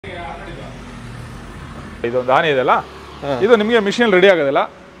ಇದೊಂದು ಆನೆ ಇದೆಲ್ಲ, ಇದು ನಿಮಗೆ ಮಿಷಿನ್ ರೆಡಿ ಆಗೋದಿಲ್ಲ.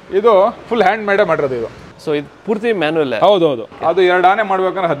 ಇದು ಫುಲ್ ಹ್ಯಾಂಡ್ ಮೇಡೇ ಮಾಡಿರೋದು ಇದು. ಸೊ ಇದು ಪೂರ್ತಿ ಮ್ಯಾನ್ಯುವಲ್? ಹೌದೌದು. ಅದು 2 ಆನೆ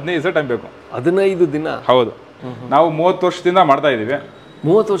ಮಾಡ್ಬೇಕಂದ್ರೆ 15 ದಿವಸ ಟೈಮ್ ಬೇಕು. 15 ದಿನ? ಹೌದು. ನಾವು 30 ವರ್ಷದಿಂದ ಮಾಡ್ತಾ ಇದೀವಿ.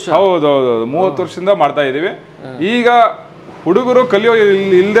 30 ವರ್ಷ? ಹೌದೌದು, 30 ವರ್ಷದಿಂದ ಮಾಡ್ತಾ ಇದೀವಿ. ಈಗ ಹುಡುಗರು ಕಲಿಯೋ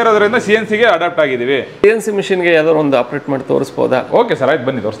ಇಲ್ದಿರೋದ್ರಿಂದ CNC ಗೆ ಅಡಾಪ್ಟ್ ಆಗಿದೀವಿ. CNC ಮಿಷಿನ್ಗೆ ಯಾವ್ದಾದ್ರು ಒಂದು ಆಪರೇಟ್ ಮಾಡಿ ತೋರಿಸ್ಬೋದಾ? ಓಕೆ ಸರ್, ಆಯ್ತು,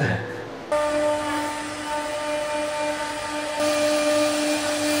 ಬನ್ನಿ ತೋರಿಸ್ತೀನಿ.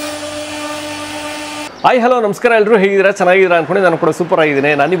 ಹಾಯ್ ಹಲೋ ನಮಸ್ಕಾರ, ಎಲ್ಲರೂ ಹೇಗಿದ್ದೀರಾ? ಚೆನ್ನಾಗಿದ್ದೀರಾ ಅಂದ್ಕೊಂಡು ನಾನು ಕೂಡ ಸೂಪರ್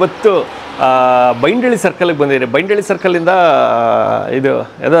ಆಗಿದ್ದೀನಿ. ನಾನಿವತ್ತು ಬೈಂಡಳ್ಳಿ ಸರ್ಕಲ್ಗೆ ಬಂದಿದ್ದೀನಿ. ಬೈಂಡಳ್ಳಿ ಸರ್ಕಲಿಂದ ಇದು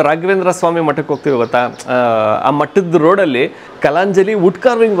ಯಾವುದೋ ರಾಘವೇಂದ್ರ ಸ್ವಾಮಿ ಮಠಕ್ಕೆ ಹೋಗ್ತೀವಿ ಗೊತ್ತಾ, ಆ ಮಠದ ರೋಡಲ್ಲಿ ಕಲಾಂಜಲಿ ವುಡ್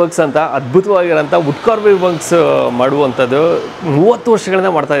ಕಾರ್ವಿಂಗ್ ವರ್ಕ್ಸ್ ಅಂತ ಅದ್ಭುತವಾಗಿರೋಂಥ ವುಡ್ ಕಾರ್ವಿಂಗ್ ವರ್ಕ್ಸ್ ಮಾಡುವಂಥದ್ದು 30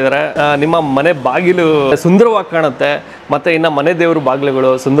 ವರ್ಷಗಳಿಂದ ಮಾಡ್ತಾ ಇದ್ದಾರೆ. ನಿಮ್ಮ ಮನೆ ಬಾಗಿಲು ಸುಂದರವಾಗಿ ಕಾಣುತ್ತೆ, ಮತ್ತು ಇನ್ನು ಮನೆ ದೇವರು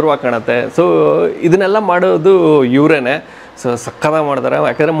ಬಾಗಿಲುಗಳು ಸುಂದರವಾಗಿ ಕಾಣುತ್ತೆ. ಸೊ ಇದನ್ನೆಲ್ಲ ಮಾಡೋದು ಇವರೇನೆ. ಸೊ ಸಕ್ಕತ್ತಾಗಿ ಮಾಡ್ತಾರೆ,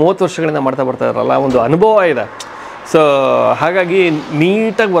 ಯಾಕಂದರೆ 30 ವರ್ಷಗಳಿಂದ ಮಾಡ್ತಾ ಬರ್ತಾ ಇದ್ದಾರಲ್ಲ, ಒಂದು ಅನುಭವ ಇದೆ. ಸೊ ಹಾಗಾಗಿ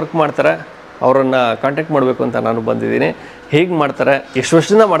ನೀಟಾಗಿ ವರ್ಕ್ ಮಾಡ್ತಾರೆ. ಅವರನ್ನು ಕಾಂಟ್ಯಾಕ್ಟ್ ಮಾಡಬೇಕು ಅಂತ ನಾನು ಬಂದಿದ್ದೀನಿ. ಹೇಗೆ ಮಾಡ್ತಾರೆ, ಎಷ್ಟು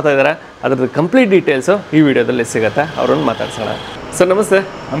ವರ್ಷದಿಂದ ಮಾಡ್ತಾ ಇದ್ದಾರೆ, ಅದ್ರದ್ದು ಕಂಪ್ಲೀಟ್ ಡೀಟೇಲ್ಸು ಈ ವಿಡಿಯೋದಲ್ಲಿ ಸಿಗುತ್ತೆ. ಅವ್ರನ್ನ ಮಾತಾಡ್ಸೋಣ. ಸರ್ ನಮಸ್ತೆ.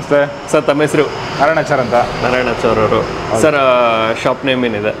 ನಮಸ್ತೆ ಸರ್, ತಮ್ಮ ಹೆಸರು? ನಾರಾಯಣಾಚಾರ್ ಅಂತ. ನಾರಾಯಣಾಚಾರ್ ಅವರು. ಸರ್ ಶಾಪ್ ನೇಮ್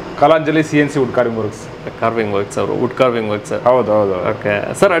ಏನಿದೆ? Kalanjali CNC wood carving works. Carving works ಅವರು, ವುಡ್ ಕಾರ್ವಿಂಗ್ ವರ್ಕ್ಸ್. ಹೌದು ಹೌದು. ಓಕೆ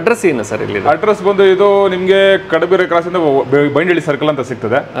ಸರ್, ಅಡ್ರೆಸ್ ಏನು ಸರ್ ಇಲ್ಲಿ? ಅಡ್ರೆಸ್ ಬಂದು ಇದು ನಿಮಗೆ ಕಡಬೇರೆ ಕ್ರಾಸಿಂದ ಬೈಂಡಳ್ಳಿ ಸರ್ಕಲ್ ಅಂತ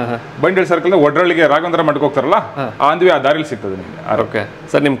ಸಿಗ್ತದೆ. ಬೈಂಡಳ್ಳಿ ಸರ್ಕಲ್ ಒಡ್ರಳ್ಳಿಗೆ ರಾಘವೇಂದ್ರ ಮಠಕ್ಕೆ ಹೋಗ್ತಾರಲ್ಲ, ಆ ದಾರಿಲಿ ಸಿಗ್ತದೆ ನಿಮಗೆ. ಓಕೆ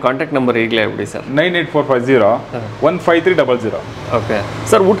ಸರ್, ನಿಮ್ಮ ಕಾಂಟ್ಯಾಕ್ಟ್ ನಂಬರ್ ಈಗಲೇ ಬಿಡಿ sir. 9845015300. Okay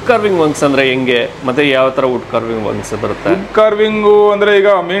sir, wood carving works ಅಂದರೆ ಹೆಂಗೆ, ಮತ್ತು ಯಾವ ಥರ ವುಡ್ ಕಾರ್ವಿಂಗ್ ವರ್ಕ್ಸ್ ಬರುತ್ತೆ? ವುಡ್ ಕಾರ್ವಿಂಗು ಅಂದರೆ ಈಗ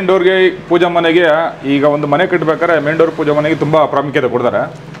ಮೇನ್ ಡೋರ್ಗೆ ಪೂಜಾ ಮನೆಗೆ, ಈಗ ಒಂದು ಮನೆ ಕಟ್ಟಬೇಕಾದ್ರೆ ಮೇನ್ ಡೋರ್ ಪೂಜಾ ಮನೆಗೆ ತುಂಬ ಪ್ರಾಮುಖ್ಯತೆ ಕೊಡ್ತಾರೆ.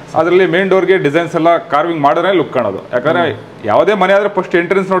 ಅದರಲ್ಲಿ ಮೇನ್ ಡೋರ್ಗೆ ಡಿಸೈನ್ಸ್ ಎಲ್ಲ ಕಾರ್ವಿಂಗ್ ಮಾಡಿದ್ರೆ ಲುಕ್ ಕಾಣೋದು. ಯಾಕಂದರೆ ಯಾವುದೇ ಮನೆ ಆದರೆ ಫಸ್ಟ್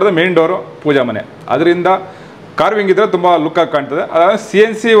ಎಂಟ್ರೆನ್ಸ್ ನೋಡಿದ್ರೆ ಮೇನ್ ಡೋರು ಪೂಜಾ ಮನೆ, ಅದರಿಂದ ಕಾರ್ವಿಂಗ್ ಇದ್ರೆ ತುಂಬ ಲುಕ್ ಆಗಿ ಕಾಣ್ತದೆ. ಅದಾದ್ರೆ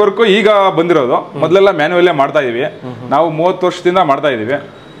CNC ವರ್ಕು ಈಗ ಬಂದಿರೋದು. ಮೊದಲೆಲ್ಲ ಮ್ಯಾನ್ಯುವಲ್ಲೇ ಮಾಡ್ತಾ ಇದೀವಿ ನಾವು. 30 ವರ್ಷದಿಂದ ಮಾಡ್ತಾ ಇದೀವಿ.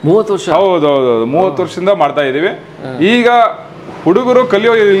 30 ವರ್ಷ? ಹೌದೌದು, 30 ವರ್ಷದಿಂದ ಮಾಡ್ತಾ ಇದೀವಿ. ಈಗ ಹುಡುಗರು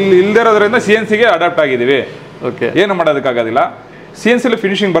ಕಲಿಯೋ ಇಲ್ದಿರೋದ್ರಿಂದ CNC ಗೆ ಅಡಾಪ್ಟ್ ಆಗಿದೀವಿ. ಓಕೆ, ಏನು ಮಾಡೋದಕ್ಕಾಗೋದಿಲ್ಲ. CNC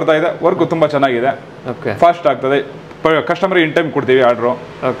ಫಿನಿಶಿಂಗ್ ಬರ್ತಾ ಇದೆ, ವರ್ಕ್ ತುಂಬ ಚೆನ್ನಾಗಿದೆ, ಫಾಸ್ಟ್ ಆಗ್ತದೆ. ಕಸ್ಟಮರ್ ಇನ್ ಟೈಮ್ ಕೊಡ್ತೀವಿ ಆರ್ಡ್ರು.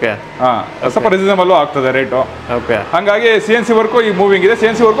 ಓಕೆ, ಸ್ವಲ್ಪ ರೀಸನಬಲ್ ಆಗ್ತದೆ ರೇಟು. ಓಕೆ, ಹಾಗಾಗಿ CNC ವರ್ಕು ಈಗ ಮೂವಿಂಗ್ ಇದೆ.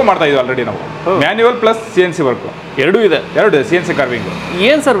 CNC ವರ್ಕು ಮಾಡ್ತಾ ಇದೀವಿ ಆಲ್ರೆಡಿ ನಾವು. ಮ್ಯಾನ್ಯುವಲ್ ಪ್ಲಸ್ CNC ವರ್ಕು ಎರಡೂ ಇದೆ. CNC carving.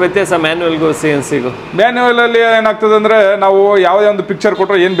 ಏನು ಸರ್ ವ್ಯತ್ಯಾಸ ಮ್ಯಾನ್ಯುವಲ್ಗೂ CNCಗೂ? ಮ್ಯಾನ್ಯುವಲ್ ಅಲ್ಲಿ ಏನಾಗ್ತದೆ ಅಂದ್ರೆ, ನಾವು ಯಾವುದೇ ಒಂದು ಪಿಕ್ಚರ್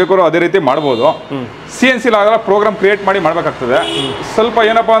ಕೊಟ್ಟರೆ ಏನು ಬೇಕಾದ್ರೂ ಅದೇ ರೀತಿ ಮಾಡ್ಬೋದು. CNC ಆಗಲ್ಲ, ಪ್ರೋಗ್ರಾಮ್ ಕ್ರಿಯೇಟ್ ಮಾಡಿ ಮಾಡ್ಬೇಕಾಗ್ತದೆ. ಸ್ವಲ್ಪ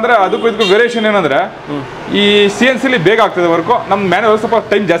ಏನಪ್ಪಾ ಅಂದ್ರೆ ಅದಕ್ಕೂ ಇದಕ್ಕೂ ವೇರಿಯೇಷನ್ ಏನಂದ್ರೆ, ಈ CNC ಬೇಗ ಆಗ್ತದೆ ವರ್ಕು. ನಮ್ಮ ಮ್ಯಾನ್ಯುವಲ್ ಸ್ವಲ್ಪ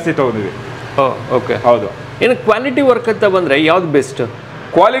ಟೈಮ್ ಜಾಸ್ತಿ ತಗೊಂಡಿದ್ವಿ. ಓಕೆ, ಹೌದು. ಏನು ಕ್ವಾಲಿಟಿ ವರ್ಕ್ ಅಂತ ಬಂದರೆ ಯಾವ್ದು ಬೆಸ್ಟ್?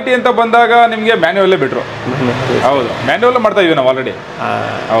 ಕ್ವಾಲಿಟಿ ಅಂತ ಬಂದಾಗ ನಿಮಗೆ ಮ್ಯಾನ್ಯುವಲ್ಲೇ ಬೆಟ್ರು. ಹೌದು, ಮ್ಯಾನ್ಯುವಲ್ ಮಾಡ್ತಾ ಇದೀವಿ ನಾವು ಆಲ್ರೆಡಿ.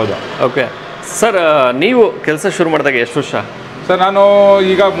 ಹೌದು. ಓಕೆ ಸರ್, ನೀವು ಕೆಲಸ ಶುರು ಮಾಡಿದಾಗ ಎಷ್ಟು ವರ್ಷ? ಸರ್ ನಾನು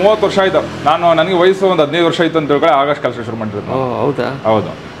ಈಗ 30 ವರ್ಷ ಆಯ್ತು. ನನಗೆ ವಯಸ್ಸು ಒಂದು 15 ವರ್ಷ ಆಯ್ತು ಅಂತ ಹೇಳ್ಕೊಂಡು ಆಗಸ್ಟ್ ಕೆಲಸ ಶುರು ಮಾಡಿರೋದು. ಹೌದಾ?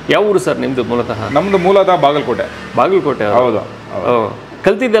 ಹೌದು. ಯಾವ ಊರು ಸರ್ ನಿಮ್ಮದು ಮೂಲತಃ? ನಮ್ಮದು ಮೂಲತಃ ಬಾಗಲಕೋಟೆ. ಬಾಗಲಕೋಟೆ? ಹೌದು.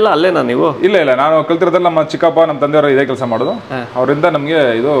 ಕಲ್ತಿದ್ದೆಲ್ಲ ಅಲ್ಲೇನಾ ನೀವು? ಇಲ್ಲ, ನಾನು ಕಲ್ತಿರೋದಲ್ಲ. ನಮ್ಮ ಚಿಕ್ಕಪ್ಪ, ನಮ್ಮ ತಂದೆಯವರು ಇದೇ ಕೆಲಸ ಮಾಡೋದು. ಅವರಿಂದ ನಮಗೆ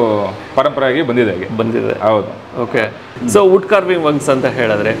ಇದು ಪರಂಪರೆಯಾಗಿ ಬಂದಿದೆ. ಹೌದು. Okay. So would carving works ಅಂತ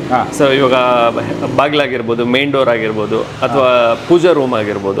ಹೇಳಿದ್ರೆ, ಸೊ ಇವಾಗ ಬಾಗಿಲಾಗಿರ್ಬೋದು, ಮೇನ್ ಡೋರ್ ಆಗಿರ್ಬೋದು, ಅಥವಾ ಪೂಜಾ ರೂಮ್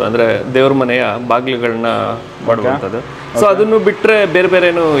ಆಗಿರ್ಬೋದು, ಅಂದ್ರೆ ದೇವ್ರ ಮನೆಯ ಬಾಗಿಲುಗಳನ್ನ ಮಾಡುವಂಥದ್ದು. ಸೊ ಅದನ್ನು ಬಿಟ್ಟರೆ ಬೇರೆ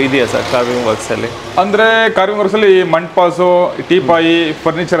ಬೇರೆನೂ ಇದೆಯಾ ಸರ್ ಕಾರ್ವಿಂಗ್ ವರ್ಕ್ಸ್ ಅಲ್ಲಿ? ಅಂದ್ರೆ ಕಾರ್ವಿಂಗ್ ವರ್ಕ್ಸ್ ಅಲ್ಲಿ ಮಂಟಪಾಸು, ಟೀಪಾಯಿ,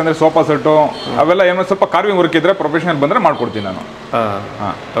 ಫರ್ನಿಚರ್ ಅಂದ್ರೆ ಸೋಫಾ ಸೆಟ್ಟು, ಅವೆಲ್ಲ ಏನೋ ಸ್ವಲ್ಪ ಕಾರ್ವಿಂಗ್ ವರ್ಕ್ ಇದ್ರೆ ಪ್ರೊಫೆಷನಲ್ ಬಂದ್ರೆ ಮಾಡ್ಕೊಡ್ತೀನಿ ನಾನು.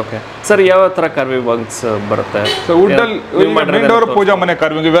 ಓಕೆ ಸರ್, ಯಾವ ತರ ಕಾರ್ವಿಂಗ್ ವರ್ಕ್ಸ್ ಬರುತ್ತೆ? ಮೇನ್ ಡೋರ್ ಪೂಜಾ ಮನೆ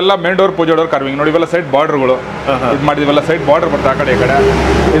ಕಾರ್ವಿಂಗ್, ಇವೆಲ್ಲ ಮೇನ್ ಡೋರ್ ಪೂಜಾ ಡೋರ್ ಕಾರ್ವಿಂಗ್. ನೋಡಿ, ಇವೆಲ್ಲ ಸೈಡ್ ಬಾರ್ಡರ್ಗಳು ಇದು ಮಾಡಿದ್ವೆಲ್ಲ. ಸೈಡ್ ಬಾರ್ಡರ್ ಬರ್ತದೆ ಆ ಕಡೆ ಈ ಕಡೆ.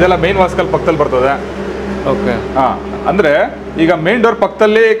 ಇದೆಲ್ಲ ಮೇನ್ ವಾಸ್ಕಲ್ ಪಕ್ಕದಲ್ಲಿ ಬರ್ತದೆ. ಓಕೆ. ಅಂದ್ರೆ ಈಗ ಮೇನ್ ಡೋರ್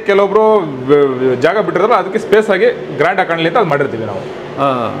ಪಕ್ಕದಲ್ಲಿ ಕೆಲವೊಬ್ರು ಜಾಗ ಬಿಟ್ಟಿರೋದು, ಅದಕ್ಕೆ ಸ್ಪೇಸ್ ಆಗಿ ಗ್ರ್ಯಾಂಡ್ ಆಗಿ ಕಾಣಲಿ ಅಂತ ಅದು ಮಾಡಿರ್ತೀವಿ ನಾವು.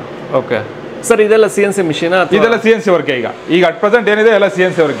 ಓಕೆ ಸರ್, ಇದೆಲ್ಲ CNC ಮಿಷಿನ್? ಇದೆಲ್ಲ CNC ವರ್ಕ್. ಈಗ ಅಟ್ ಪ್ರೆಸೆಂಟ್ ಏನಿದೆ ಎಲ್ಲ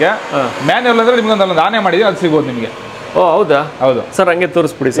CNC ವರ್ಕ್. ಮ್ಯಾನ್ಯುವಲ್ ಅಂದ್ರೆ ನಿಮ್ಗೆ ಒಂದು ಆನೆ ಮಾಡಿದ್ರೆ ಅದು ಸಿಗೋದು ನಿಮಗೆ. ಓ ಹೌದಾ? ಹೌದು ಸರ್, ಹಂಗೆ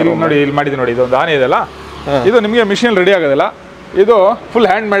ತೋರಿಸ್ಬಿಡಿ ಸರ್. ನೋಡಿ, ಇಲ್ಲಿ ಮಾಡಿದ್ವಿ ನೋಡಿ, ಇದೊಂದು ಆನೆ ಇದೆಲ್ಲ. ಇದು ನಿಮಗೆ ಮಿಷಿನ್ ರೆಡಿ ಆಗೋದಿಲ್ಲ. ಇದು ಫುಲ್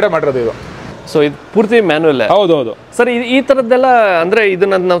ಹ್ಯಾಂಡ್ ಮೇಡೇ ಮಾಡಿರೋದು ಇದು. ಸೊ ಇದು ಪೂರ್ತಿ ಮ್ಯಾನ್ಯುವಲ್? ಹೌದೌದು ಸರ್. ಈ ತರದ್ದೆಲ್ಲ ಅಂದ್ರೆ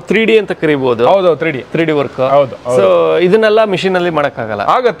ಇದನ್ನ ನಾವು 3D ಅಂತ ಕರೀಬಹುದು? ಹೌದು, 3D ವರ್ಕ್. ಹೌದು. ಸೊ ಇದನ್ನೆಲ್ಲ ಮಿಷಿನ್ ಅಲ್ಲಿ ಮಾಡಕ್ಕಾಗಲ್ಲ?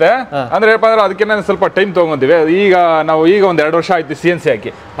 ಆಗತ್ತೆ. ಅಂದ್ರೆ ಏನಪ್ಪಾ ಅಂದ್ರೆ ಅದಕ್ಕೆ ಸ್ವಲ್ಪ ಟೈಮ್ ತಗೊಂಡಿವಿ. ಈಗ ಒಂದು 2 ವರ್ಷ ಆಯ್ತು CNC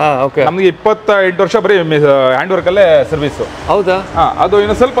ಹಾಕಿ. ನಮ್ಗೆ 28 ವರ್ಷ ಬರೀ ಹ್ಯಾಂಡ್ ವರ್ಕ್ ಅಲ್ಲೇ ಸರ್ವಿಸ್. ಹೌದಾ? ಅದು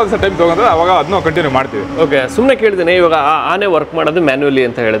ಇನ್ನು ಸ್ವಲ್ಪ ಟೈಮ್ ತಗೊಂಡ್ರೆ ಅವಾಗ ಅದನ್ನು ಕಂಟಿನ್ಯೂ ಮಾಡ್ತೀವಿ. ಓಕೆ. ಸುಮ್ಮನೆ ಕೇಳಿದ್ದೀನಿ, ಇವಾಗ ಆನೆ ವರ್ಕ್ ಮಾಡೋದು ಮ್ಯಾನ್ಯುವಲಿ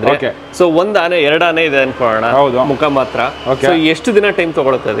ಅಂತ ಹೇಳಿದ್ರೆ, ಸೊ ಒಂದು ಆನೆ 2 ಆನೆ ಇದೆ ಅನ್ಕೊಳ್ಳೋಣ. ಹೌದು, ಮುಖ ಮಾತ್ರ. ಸೊ ಎಷ್ಟು ದಿನ ಟೈಮ್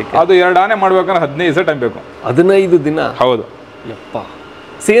ತಗೊಳುತ್ತೆ ಅದಕ್ಕೆ? ಅದು 2 ಆನೆ ಮಾಡ್ಬೇಕಂದ್ರೆ 15 ದಿವಸ ಟೈಮ್ ಬೇಕು. 15 ದಿನ? ಹೌದು. ಯಪ್ಪ,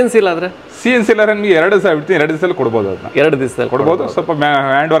 CNC ಇಲ್ಲಾದ್ರೆ CNC ಇಲ್ಲಾದ್ರೆ ನಿಮಗೆ 2 ದಿವಸ ಬಿಡ್ತೀನಿ, 2 ದಿವಸದಲ್ಲಿ ಕೊಡ್ಬೋದು. ಅದನ್ನ 2 ದಿವಸದಲ್ಲಿ ಕೊಡ್ಬೋದು. ಸ್ವಲ್ಪ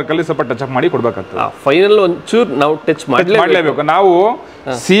ಹ್ಯಾಂಡ್ ವರ್ಕಲ್ಲಿ ಸ್ವಲ್ಪ ಟಚ್ ಅಪ್ ಮಾಡಿ ಕೊಡ್ಬೇಕಾಗ್ತದೆ. ಫೈನಲ್ ಒಂಚೂರು ನಾವು ಟಚ್ ಮಾಡಲೇಬೇಕು. ನಾವು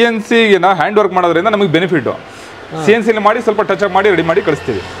CNCಗೆ ನಾವು ಹ್ಯಾಂಡ್ ವರ್ಕ್ ಮಾಡೋದ್ರಿಂದ ನಮಗೆ ಬೆನಿಫಿಟ್. CNC ಮಾಡಿ ಸ್ವಲ್ಪ ಟಚ್ ಅಪ್ ಮಾಡಿ ರೆಡಿ ಮಾಡಿ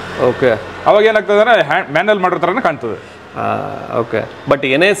ಕಳಿಸ್ತೀವಿ. ಓಕೆ. ಅವಾಗ ಏನಾಗ್ತದೆ ಅಂದರೆ ಮ್ಯಾನ್ಯಲ್ ಮಾಡೋ ಥರನೇ ಕಾಣ್ತದೆ. ಓಕೆ. ಬಟ್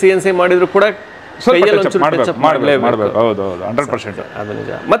ಏನೇ CNC ಮಾಡಿದ್ರು ಕೂಡ ಮಾಡಬೇಕು. ಹೌದು 100%. ಅದು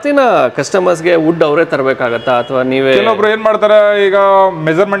ನಿಜ. ಮತ್ತಿನ್ನ ಕಸ್ಟಮರ್ಸ್ಗೆ ವುಡ್ ಅವರೇ ತರಬೇಕಾಗತ್ತಾ ಅಥವಾ ನೀವೇ? ಕೆಲವೊಬ್ರು ಏನ್ ಮಾಡ್ತಾರೆ, ಈಗ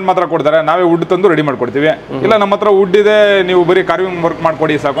ಮೆಜರ್ಮೆಂಟ್ ಮಾತ್ರ ಕೊಡ್ತಾರೆ, ನಾವೇ ವುಡ್ ತಂದು ರೆಡಿ ಮಾಡ್ಕೊಡ್ತೀವಿ. ಇಲ್ಲ ನಮ್ಮ ಹತ್ರ ವುಡ್ ಇದೆ, ನೀವು ಬರೀ ಕಾರ್ವಿಂಗ್ ವರ್ಕ್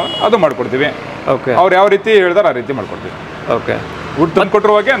ಮಾಡ್ಕೊಡಿ ಸಾಕು, ಅದು ಮಾಡ್ಕೊಡ್ತೀವಿ. ಓಕೆ. ಅವ್ರು ಯಾವ ರೀತಿ ಹೇಳ್ತಾರೆ ಆ ರೀತಿ ಮಾಡ್ಕೊಡ್ತೀವಿ. ಓಕೆ. ವುಡ್ ತಂದು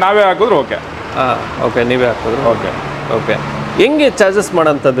ಕೊಟ್ಟರು ಓಕೆ, ನಾವೇ ಹಾಕಿದ್ರು ಓಕೆ. ಓಕೆ, ನೀವೇ ಹಾಕಿದ್ರು ಓಕೆ. ಓಕೆ. ಹೆಂಗೆ ಚಾರ್ಜಸ್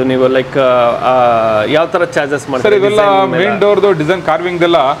ಮಾಡೋಂಥದ್ದು ನೀವು? ಲೈಕ್ ಯಾವ ಥರ ಚಾರ್ಜಸ್ ಮಾಡ್ತೀವಿ? ಇದೆಲ್ಲ ಮೇನ್ ಡೋರ್ದು ಡಿಸೈನ್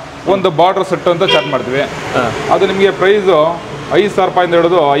ಕಾರ್ವಿಂಗ್ದೆಲ್ಲ ಒಂದು ಬಾರ್ಡರ್ ಸೆಟ್ ಅಂತ ಚಾರ್ಜ್ ಮಾಡ್ತೀವಿ. ಅದು ನಿಮಗೆ ಪ್ರೈಸು 5,000 ರೂಪಾಯಿಂದ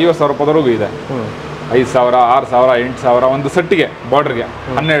ಹಿಡಿದು 50,000 ರೂಪಾಯಿವರೆಗೂ ಇದೆ. 5,000, 6,000, 8,000 ಒಂದು ಸೆಟ್ಟಿಗೆ ಬಾರ್ಡರ್ಗೆ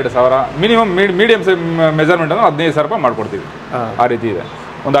 12,000. ಮಿನಿಮಮ್ ಮೀಡಿಯಂ ಮೆಜರ್ಮೆಂಟ್ ಅಂದ್ರೆ 15,000 ರೂಪಾಯಿ ಮಾಡ್ಕೊಡ್ತೀವಿ. ಆ ರೀತಿ ಇದೆ.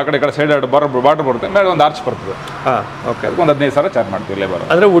 ಒಂದು ಆ ಕಡೆ ಸೈಡ್ ಬಾರ್ಡರ್ ಬರುತ್ತೆ, ಮೇಲೆ ಒಂದು ಆರ್ಚ್ ಬರ್ತದೆ. ಓಕೆ. ಒಂದು 15,000 ಚಾರ್ಜ್ ಮಾಡ್ತೀವಿ ಲೇಬರ್.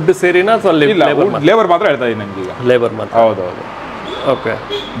 ಅಂದರೆ ವುಡ್ ಸೇರಿನಾ ಅಥವಾ ಲೇಬರ್ ಮಾತ್ರ ಹೇಳ್ತಾ ಇದ್ದೀನಿ ನಿಮ್ಗೆ ಈಗ. ಲೇಬರ್ ಮಾತ್ರ. ಹೌದು. ಓಕೆ.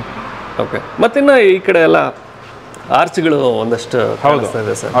 ಓಕೆ. ಮತ್ತಿನ್ನು ಈ ಕಡೆ ಎಲ್ಲ ಆರ್ಚ್ಗಳು ಒಂದಷ್ಟು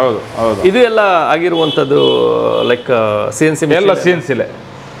ಇದೆ ಸರ್. ಹೌದು. ಇದು ಎಲ್ಲ ಆಗಿರುವಂಥದ್ದು ಲೈಕ್ CNC? ಎಲ್ಲ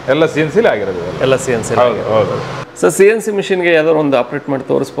CNC ಆಗಿರೋದು. ಎಲ್ಲ CNC. ಹೌದು. ಸರ್ CNC ಮಿಷಿನ್ಗೆ ಯಾವ್ದಾದ್ರು ಒಂದು ಆಪ್ರೇಟ್ ಮಾಡಿ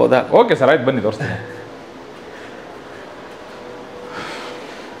ತೋರಿಸ್ಬೋದಾ? ಓಕೆ ಸರ್, ಆಯ್ತು, ಬನ್ನಿ ತೋರಿಸ್ತೀನಿ.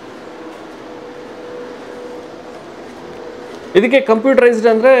 ಇದಕ್ಕೆ ಕಂಪ್ಯೂಟರೈಸ್ಡ್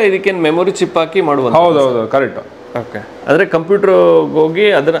ಅಂದ್ರೆ ಇದಕ್ಕೇನು ಮೆಮೊರಿ ಚಿಪ್ ಹಾಕಿ ಮಾಡುವಂತ? ಹೌದು, ಕರೆಕ್ಟ್. ಓಕೆ. ಅಂದರೆ ಕಂಪ್ಯೂಟರ್ಗೆ ಹೋಗಿ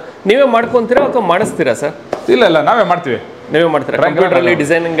ಅದನ್ನ ನೀವೇ ಮಾಡ್ಕೊತೀರಾ ಅಥವಾ ಮಾಡಿಸ್ತೀರಾ ಸರ್? ಇಲ್ಲ, ನಾವೇ ಮಾಡ್ತೀವಿ. ನೀವೇ ಮಾಡ್ತೀರಾ? ಕಂಪ್ಯೂಟರಲ್ಲಿ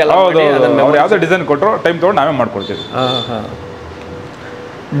ಡಿಸೈನಿಂಗ್ ಎಲ್ಲ ಯಾವುದೇ ಡಿಸೈನ್ ಕೊಟ್ಟರು ಟೈಮ್ ತೊಗೊಂಡು ನಾವೇ ಮಾಡ್ಕೊಡ್ತೀವಿ.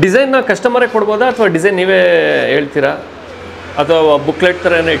 ಡಿಸೈನ್ನ ಕಸ್ಟಮರೇ ಕೊಡ್ಬೋದಾ ಅಥವಾ ಡಿಸೈನ್ ನೀವೇ ಹೇಳ್ತೀರಾ ಅಥವಾ ಬುಕ್ಲೆಟ್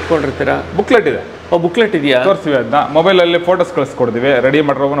ಥರ ಏನೋ ಇಟ್ಕೊಂಡಿರ್ತೀರಾ? ಬುಕ್ಲೆಟ್ ಇದೆ. ಬುಕ್ಲೆಟ್ ಇದೆಯಾ? ತೋರಿಸ್ತೀವಿ. ಅದನ್ನ ಮೊಬೈಲಲ್ಲಿ ಫೋಟೋಸ್ ಕಳಿಸ್ಕೊಡ್ತೀವಿ. ರೆಡಿ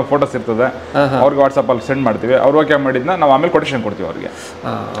ಮಾಡಿರೋ ಫೋಟೋಸ್ ಇರ್ತದೆ, ಅವ್ರಿಗೆ ವಾಟ್ಸಪ್ಪಲ್ಲಿ ಸೆಂಡ್ ಮಾಡ್ತೀವಿ. ಅವ್ರು ಓಕೆ ಮಾಡಿದ್ನ ನಾವು ಆಮೇಲೆ ಕೊಟೇಶನ್ ಕೊಡ್ತೀವಿ ಅವ್ರಿಗೆ.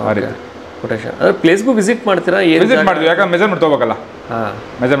 ಆ ರೀತಿ ಕೊಟೇಶನ್. ಅಂದರೆ ಪ್ಲೇಸ್ಗೂ ವಿಸಿಟ್ ಮಾಡ್ತೀರಾ? ವಿಸಿಟ್ ಮಾಡ್ತೀವಿ, ಯಾಕಂದ್ರೆ ಮೆಜರ್ಮೆಂಟ್ ತೊಗೋಬೇಕಲ್ಲ.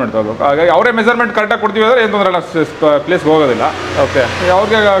 ಮೆಜರ್ಮೆಂಟ್ ತೊಗೋಬೇಕು. ಹಾಗಾಗಿ ಅವರೇ ಮೆಜರ್ಮೆಂಟ್ ಕರೆಕ್ಟಾಗಿ ಕೊಡ್ತೀವಿ ಅಂದರೆ ಏನು ತೊಂದರೆ ಇಲ್ಲ, ಪ್ಲೇಸ್ಗೆ ಹೋಗೋದಿಲ್ಲ. ಓಕೆ.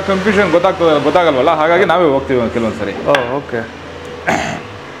 ಅವ್ರಿಗೆ ಕನ್ಫ್ಯೂಷನ್ ಗೊತ್ತಾಗಲ್ವಲ್ಲ, ಹಾಗಾಗಿ ನಾವೇ ಹೋಗ್ತೀವಿ ಕೆಲವೊಂದು ಸರಿ. ಓಕೆ.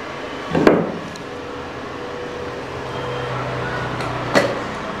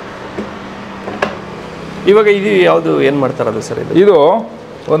 ಇವಾಗ ಇದು ಯಾವುದು ಏನು ಮಾಡ್ತಾರದು ಸರ್? ಇದು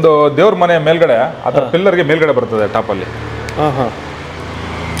ಒಂದು ದೇವ್ರ ಮನೆ ಮೇಲ್ಗಡೆ, ಅದರ ಪಿಲ್ಲರ್ಗೆ ಮೇಲ್ಗಡೆ ಬರ್ತದೆ ಟಾಪಲ್ಲಿ.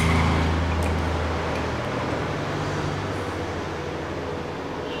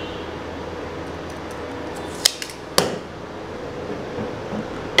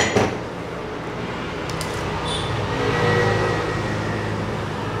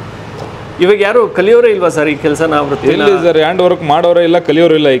 ಇವಾಗ ಯಾರು ಕಲಿಯೋರೇ ಇಲ್ವಾ ಸರ್ ಈ ಕೆಲಸನ? ಇಲ್ಲ ಸರ್, ಹ್ಯಾಂಡ್ ವರ್ಕ್ ಮಾಡೋರೇ ಇಲ್ಲ,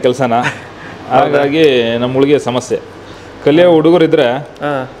 ಕಲಿಯೋರು ಇಲ್ಲ ಈ ಕೆಲಸನ. ಹಾಗಾಗಿ ನಮ್ಮ ಹುಡುಗಿಯ ಸಮಸ್ಯೆ. ಕಲಿಯೋ ಹುಡುಗರು ಇದ್ರೆ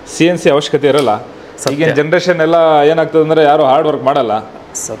CNC ಅವಶ್ಯಕತೆ ಇರಲ್ಲ. ಈಗಿನ ಜನ್ರೇಷನ್ ಎಲ್ಲ ಏನಾಗ್ತದೆ ಅಂದರೆ ಯಾರು ಹಾರ್ಡ್ ವರ್ಕ್ ಮಾಡಲ್ಲ.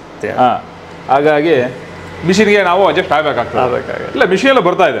 ಸತ್ಯ. ಹಾಗಾಗಿ ಮಿಷಿನ್ಗೆ ನಾವು ಅಡ್ಜಸ್ಟ್ ಆಗಬೇಕಾಗ್ತದೆ. ಇಲ್ಲ, ಮಿಷಿನ್ ಎಲ್ಲ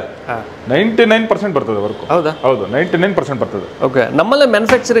ಬರ್ತಾ ಇದೆ. 99% ಬರ್ತದೆ ವರ್ಕ್. ಹೌದು 99% ಬರ್ತದೆ. ಓಕೆ. ನಮ್ಮಲ್ಲೇ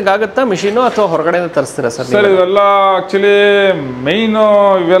ಮ್ಯಾನುಫ್ಯಾಕ್ಚರಿಂಗ್ ಆಗುತ್ತಾ ಮಿಷಿನು ಅಥವಾ ಹೊರಗಡೆಯಿಂದ ತರಿಸ್ತೀರಾ ಸರ್? ಸರ್, ಇವೆಲ್ಲ ಆಕ್ಚುಲಿ ಮೈನು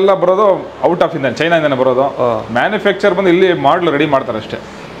ಇವೆಲ್ಲ ಬರೋದು ಔಟ್ ಆಫ್ ಇಂದ, ಚೈನಾದಿಂದನೇ ಬರೋದು. ಮ್ಯಾನುಫ್ಯಾಕ್ಚರ್ ಬಂದು ಇಲ್ಲಿ ಮಾಡಲು ರೆಡಿ ಮಾಡ್ತಾರೆ ಅಷ್ಟೇ.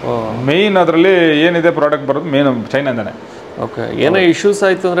 ಮೇನ್ ಅದರಲ್ಲಿ ಏನಿದೆ ಪ್ರಾಡಕ್ಟ್ ಬರೋದು ಮೇನ್ ಚೈನಾದಿಂದನೇ. ಓಕೆ. ಏನೋ ಇಶ್ಯೂಸ್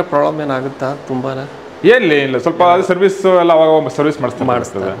ಆಯಿತು ಅಂದರೆ ಪ್ರಾಬ್ಲಮ್ ಏನಾಗುತ್ತಾ? ತುಂಬಾ ಇಲ್ಲ, ಸ್ವಲ್ಪ ಸರ್ವಿಸ್ ಎಲ್ಲ ಅವಾಗ ಸರ್ವಿಸ್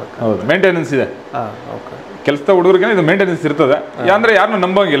ಮಾಡಿಸ್ತದೆ. ಹೌದು, ಮೇಂಟೆನೆನ್ಸ್ ಇದೆ. ಓಕೆ. ಕೆಲಸದ ಹುಡುಗರಿಗೆ ಇದು ಮೇಂಟೆನೆನ್ಸ್ ಇರ್ತದೆ. ಅಂದ್ರೆ ಯಾರನ್ನೂ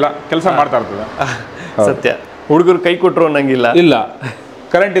ನಂಬಂಗಿಲ್ಲ, ಕೆಲಸ ಮಾಡ್ತಾ ಇರ್ತದೆ. ಸತ್ಯ. ಹುಡುಗರು ಕೈ ಕೊಟ್ಟರು ಅನ್ನಂಗಿಲ್ಲ. ಇಲ್ಲ,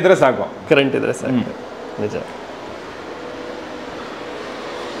 ಕರೆಂಟ್ ಇದ್ರೆ ಸಾಕು. ನಿಜ.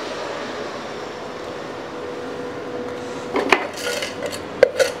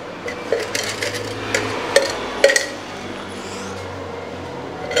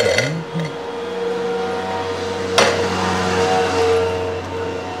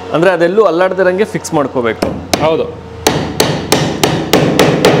 ಅಂದರೆ ಅದೆಲ್ಲೂ ಅಲ್ಲಾಡ್ದಿರಂಗೆ ಫಿಕ್ಸ್ ಮಾಡ್ಕೋಬೇಕು. ಹೌದು.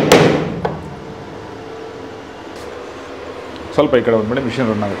 ಸ್ವಲ್ಪ ಈ ಕಡೆ ಬಂದ್ಬಿಡಿ, ಮಿಷಿನ್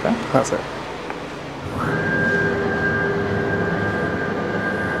ರನ್ ಆಗುತ್ತೆ. ಹಾಂ ಸರ್.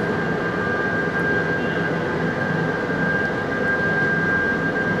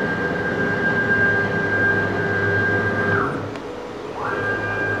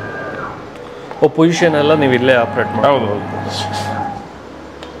 ಪೊಸಿಷನ್ ಎಲ್ಲ ನೀವು ಇಲ್ಲೇ ಆಪ್ರೇಟ್ ಮಾಡಿ. ಹೌದು.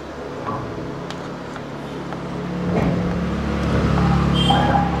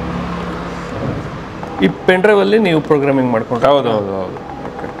 ಈ ಪೆನ್ ಡ್ರೈವ್ ಅಲ್ಲಿ ನೀವು ಪ್ರೋಗ್ರಾಮಿಂಗ್ ಮಾಡ್ಕೊಂಡು? ಹೌದು.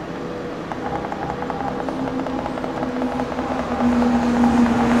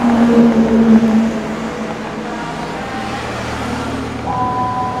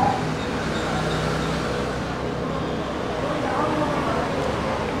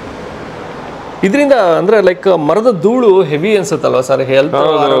 ಇದರಿಂದ ಅಂದ್ರೆ ಲೈಕ್ ಮರದ ಧೂಳು ಹೆವಿ ಅನ್ಸುತ್ತಲ್ವಾ ಸರ್? ಹೆಲ್ತ್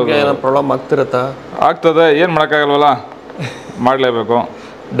ಆರೋಗ್ಯ ಏನೋ ಪ್ರಾಬ್ಲಮ್ ಆಗ್ತಿರತ್ತಾ? ಆಗ್ತದೆ, ಏನು ಮಾಡೋಕ್ಕಾಗಲ್ವಲ್ಲ, ಮಾಡಲೇಬೇಕು.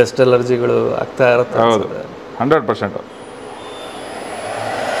 ಡಸ್ಟ್ ಅಲರ್ಜಿಗಳು ಆಗ್ತಾ ಇರುತ್ತೆ. ಹೌದು, 100%.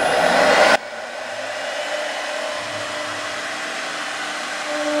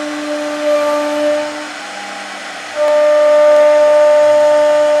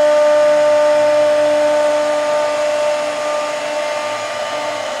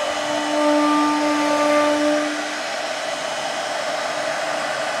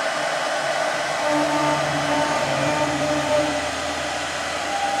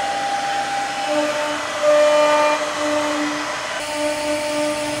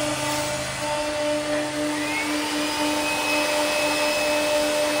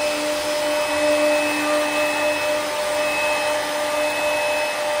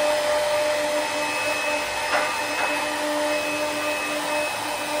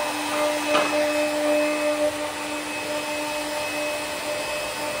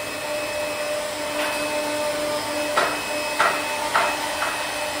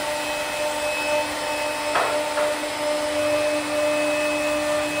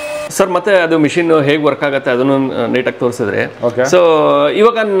 ಸರ್ ಮತ್ತೆ ಅದು ಮಿಷಿನ್ ಹೇಗೆ ವರ್ಕ್ ಆಗುತ್ತೆ ಅದನ್ನು ನೀಟಾಗಿ ತೋರಿಸಿದ್ರೆ. Okay. ಸೊ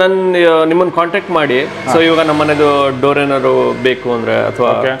ಇವಾಗ ನಿಮ್ಮನ್ನು ಕಾಂಟ್ಯಾಕ್ಟ್ ಮಾಡಿ, ಸೊ ಇವಾಗ ನಮ್ಮ ಮನೆದು ಡೋರ್ ಏನಾದ್ರು ಬೇಕು ಅಂದ್ರೆ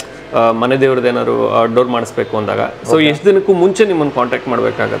ಅಥವಾ ಮನೆ ದೇವ್ರದ್ದು ಏನಾದ್ರು ಡೋರ್ ಮಾಡಿಸ್ಬೇಕು ಅಂದಾಗ ಸೊ ಎಷ್ಟು ದಿನಕ್ಕೂ ಮುಂಚೆ ನಿಮ್ಮನ್ನು ಕಾಂಟ್ಯಾಕ್ಟ್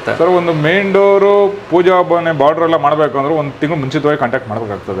ಮಾಡಬೇಕಾಗತ್ತೆ ಸರ್? ಒಂದು ಮೇನ್ ಡೋರು ಪೂಜಾ ಹಬ್ಬನೇ ಬಾರ್ಡರ್ ಎಲ್ಲ ಮಾಡಬೇಕು ಅಂದ್ರೆ ಒಂದು ತಿಂಗಳು ಮುಂಚಿತವಾಗಿ ಕಾಂಟ್ಯಾಕ್ಟ್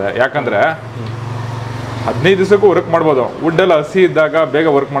ಮಾಡಬೇಕಾಗ್ತದೆ. ಯಾಕಂದ್ರೆ 15 ದಿವಸಕ್ಕೂ ವರ್ಕ್ ಮಾಡ್ಬೋದು. ವುಡ್ ಎಲ್ಲ ಹಸಿ ಇದ್ದಾಗ ಬೇಗ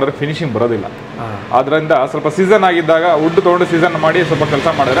ವರ್ಕ್ ಮಾಡಿದ್ರೆ ಫಿನಿಶಿಂಗ್ ಬರೋದಿಲ್ಲ. ಅದರಿಂದ ಸ್ವಲ್ಪ ಸೀಸನ್ ಆಗಿದ್ದಾಗ ವುಡ್ ತೊಗೊಂಡು ಸೀಸನ್ ಮಾಡಿ ಸ್ವಲ್ಪ ಕೆಲಸ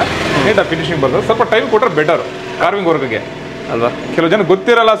ಮಾಡಿದ್ರೆ ನೀಟಾಗಿ ಫಿನಿಶಿಂಗ್ ಬರ್ತದೆ. ಸ್ವಲ್ಪ ಟೈಮ್ ಕೊಟ್ಟರೆ ಬೆಟರ್ ಕಾರ್ವಿಂಗ್ ವರ್ಕ್ಗೆ ಅಲ್ವಾ? ಕೆಲವು ಜನ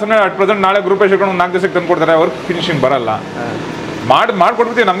ಗೊತ್ತಿರಲ್ಲ, ಸುಮ್ಮನೆ ಅಟ್ ಪ್ರೆಸೆಂಟ್ ನಾಳೆ ಗ್ರೂಪ್ ಇಟ್ಕೊಂಡು 4 ದಿವಸಕ್ಕೆ ತಂದು ಕೊಡ್ತಾರೆ, ವರ್ಕ್ ಫಿನಿಶಿಂಗ್ ಬರಲ್ಲ.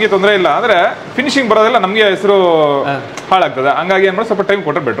 ಮಾಡ್ಕೊಡ್ಬಿಡ್ತೀವಿ, ನಮಗೆ ತೊಂದರೆ ಇಲ್ಲ. ಆದರೆ ಫಿನಿಶಿಂಗ್ ಬರೋದಿಲ್ಲ, ನಮಗೆ ಹೆಸರು ಹಾಳಾಗ್ತದೆ. ಹಂಗಾಗಿ ಏನು ಮಾಡಿ ಸ್ವಲ್ಪ ಟೈಮ್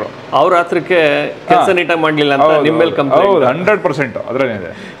ಕೊಟ್ಟರೆ ಬೆಟ್ರು. ಅವ್ರ ಹತ್ರಕ್ಕೆ ಕೆಲಸ ನೀಟಾಗಿ ಮಾಡಲಿಲ್ಲ ಅಂತ ನಿಮ್ಮ ಮೇಲೆ ಕಂಪ್ಲೇಂಟ್? ಹೌದು, 100%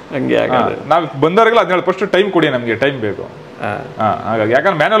 ಅದರೇನಿದೆ. ಹಂಗೆ ನಾವು ಬಂದವರಿಗೆಲ್ಲ 17 ಫಸ್ಟ್ ಟೈಮ್ ಕೊಡಿ, ನಮಗೆ ಟೈಮ್ ಬೇಕು. ಹಾಗಾಗಿ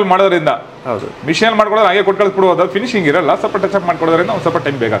ಯಾಕಂದ್ರೆ ಮ್ಯಾನುವಲ್ ಮಾಡೋದ್ರಿಂದ ಹೌದು, ಮಿಷಿನ್ ಮಾಡ್ಕೊಳ್ಳೋದು ಹಾಗೆ ಕೊಟ್ಟು ಕಳಿಸ್ಬಿಡ್ಬೋದು, ಅದು ಫಿನಿಶಿಂಗ್ ಇರಲ್ಲ. ಸ್ವಲ್ಪ ಟಚ್ ಅಪ್ ಮಾಡ್ಕೊಳ್ಳೋದ್ರಿಂದ ಒಂದು ಸ್ವಲ್ಪ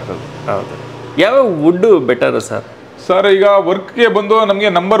ಟೈಮ್ ಬೇಕಾಗ್ತದೆ. ಹೌದು. ಯಾವ ವುಡ್ ಬೆಟರ್ ಸರ್? ಸರ್ ಈಗ ವರ್ಕ್ಗೆ ಬಂದು ನಮಗೆ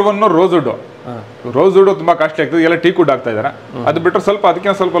number 1 rose wood. Rose wood ತುಂಬಾ ಕಾಸ್ಟ್ಲಿ ಆಗ್ತದೆ, ಎಲ್ಲ ಟೀಕ್ ವುಡ್ ಆಗ್ತಾ ಇದ್ದಾರೆ. ಅದು ಬಿಟ್ಟರೆ ಸ್ವಲ್ಪ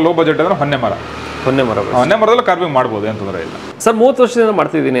ಅದಕ್ಕೆ ಸ್ವಲ್ಪ ಲೋ ಬಜೆಟ್ ಅಂದ್ರೆ ಹೊನ್ನೆ ಮರದಲ್ಲಿ ಕಾರ್ವಿಂಗ್ ಮಾಡ್ಬೋದು, ಏನು ತೊಂದರೆ ಇಲ್ಲ. ಸರ್ 30 ವರ್ಷದಿಂದ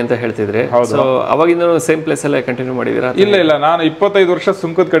ಮಾಡ್ತಿದ್ದೀನಿ ಅಂತ ಹೇಳ್ತಿದ್ರಿ. ಸೊ ಅವಾಗಿಂದ ಸೇಮ್ ಪ್ಲೇಸ್ ಅಲ್ಲೇ ಕಂಟಿನ್ಯೂ ಮಾಡಿದ್ದೀರಾ? ಇಲ್ಲ, ನಾನು 25 ವರ್ಷ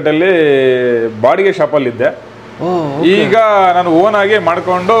ಸುಂಕದಕಟ್ಟೆಯಲ್ಲಿ ಬಾಡಿಗೆ ಶಾಪಲ್ಲಿ ಇದ್ದೆ. ಈಗ ನಾನು ಓನ್ ಆಗಿ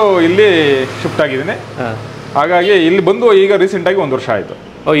ಮಾಡ್ಕೊಂಡು ಇಲ್ಲಿ ಶಿಫ್ಟ್ ಆಗಿದ್ದೀನಿ. ಹಾಗಾಗಿ ಇಲ್ಲಿ ಬಂದು ಈಗ ರೀಸೆಂಟ್ ಆಗಿ 1 ವರ್ಷ ಆಯ್ತು.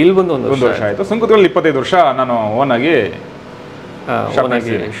 ಇಲ್ಲಿ ಬಂದು 1 ವರ್ಷ ಆಯ್ತು. ಸುಂಕದಲ್ಲಿ 25 ವರ್ಷ ನಾನು ಓನ್ ಆಗಿ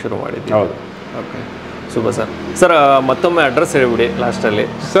ಶುರು ಮಾಡಿದ್ದೆ. ಹೌದು. Okay, super sir. ಸರ್ ಮತ್ತೊಮ್ಮೆ ಅಡ್ರೆಸ್ ಹೇಳ್ಬಿಡಿ ಲಾಸ್ಟಲ್ಲಿ.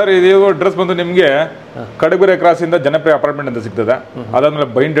 ಸರ್ ಇದು ಅಡ್ರೆಸ್ ಬಂದು ನಿಮಗೆ ಕಡಗುರೆ ಕ್ರಾಸ್ ಇಂದ ಜನಪ್ರಿಯ ಅಪಾರ್ಟ್ಮೆಂಟ್ ಅಂತ ಸಿಗ್ತದೆ. ಅದಾದ್ಮೇಲೆ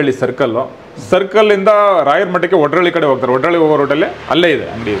ಬೈಂಡಳ್ಳಿ ಸರ್ಕಲ್ ಇಂದ ರಾಯರ ಮಠಕ್ಕೆ ಒಡ್ರಳ್ಳಿ ಕಡೆ ಹೋಗ್ತಾರೆ. ಒಡ್ರಳ್ಳಿ ಹೋಗೋ ರೋಡಲ್ಲೇ ಅಲ್ಲೇ ಇದೆ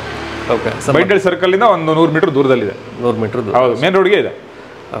ಅಂಗಡಿ. ಓಕೆ, ಬೈಂಡಳ್ಳಿ ಸರ್ಕಲ್ ಇಂದ ಒಂದು 100 ಮೀಟರ್ ದೂರದಲ್ಲಿದೆ. 100 ಮೀಟರ್ ದೂರ? ಹೌದು, ಮೇನ್ ರೋಡ್ಗೆ ಇದೆ.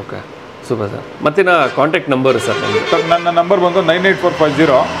 Okay, super sir. ಮತ್ತಿನ ಕಾಂಟ್ಯಾಕ್ಟ್ ನಂಬರ್ ಸರ್? ಸರ್ ನನ್ನ ನಂಬರ್ ಬಂದು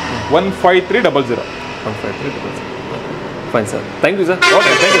 98450 15300. 15300. Fine sir, thank you sir.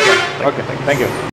 Okay, thank you sir. Okay, thank you.